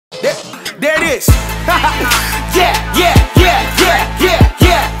There it is. Yeah, yeah, yeah, yeah, yeah,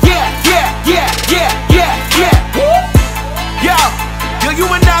 yeah, yeah, yeah, yeah, yeah, yeah, yeah. Yo, you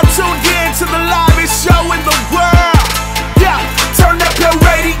are now tuned in to the livest show in the world. Yeah, turn up your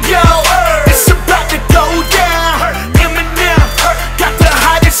radio. It's about to go down. Eminem got the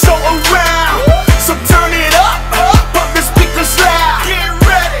hottest show around. So turn it up, pump the speakers loud. Get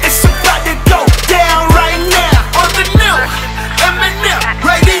ready. It's about to go down right now on the new Eminem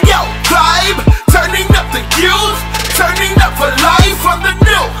radio vibe. Turning up the youth, turning up for life on the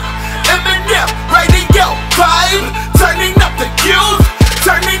new Eminem radio vibe. Turning up the youth,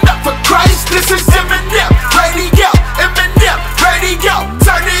 turning up for Christ. This is Eminem radio, Eminem radio.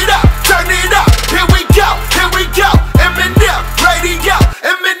 Turn it up, turn it up. Here we go, Eminem radio,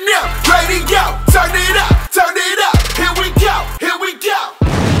 Eminem radio. Turn it up, turn it up. Here we go, here we go.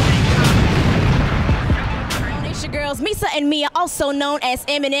 It's your girls, Meesa and Meah, also known as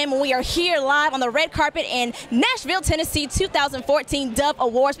Eminem, and we are here live on the red carpet in Nashville, Tennessee 2014 Dove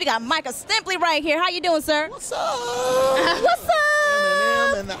Awards. We got Micah Stampley right here. How you doing, sir? What's up? What's up?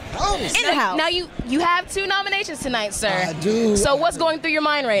 Eminem in the house. In the house. Now you have 2 nominations tonight, sir. I do. So what's going through your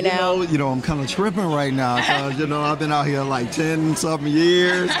mind right now? You know, I'm kind of tripping right now because, I've been out here like 10-something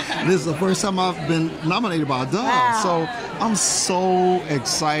years. This is the first time I've been nominated by a Dove. Wow. So I'm so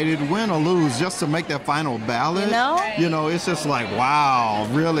excited, win or lose, just to make that final ballot. You know? It's just like, wow,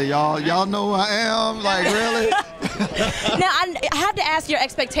 really, y'all know who I am? Like, really? Now, I have to ask your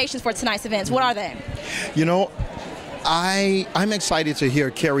expectations for tonight's events. What are they? I'm excited to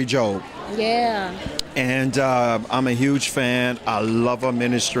hear Carrie Joe. Yeah. And I'm a huge fan. I love her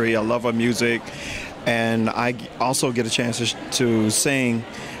ministry. I love her music. And I also get a chance to sing.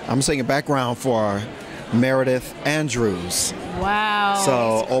 I'm singing background for Meredith Andrews. Wow.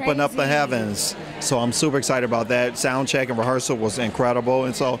 So Open Up the Heavens. So I'm super excited about that. Sound check and rehearsal was incredible.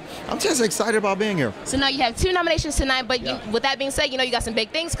 And so I'm just excited about being here. So now you have 2 nominations tonight, but with that being said, you got some big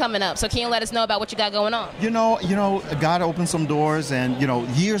things coming up. So can you let us know about what you got going on? God opened some doors, and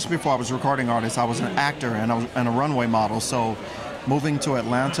years before I was a recording artist, I was an actor and a runway model. So moving to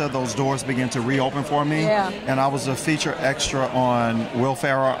Atlanta, those doors began to reopen for me. Yeah. And I was a feature extra on Will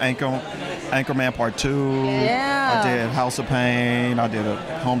Ferrell, Anchorman Part 2. Yeah. I did House of Pain. I did a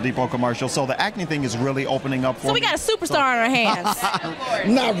Home Depot commercial. So the acting thing is really opening up for me. So we got a superstar on our hands.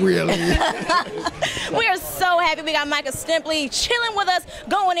 Not really. We are so happy we got Micah Stampley chilling with us,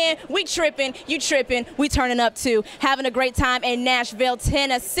 going in. We tripping, you tripping, we turning up too. Having a great time in Nashville,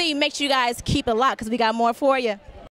 Tennessee. Make sure you guys keep it locked because we got more for you.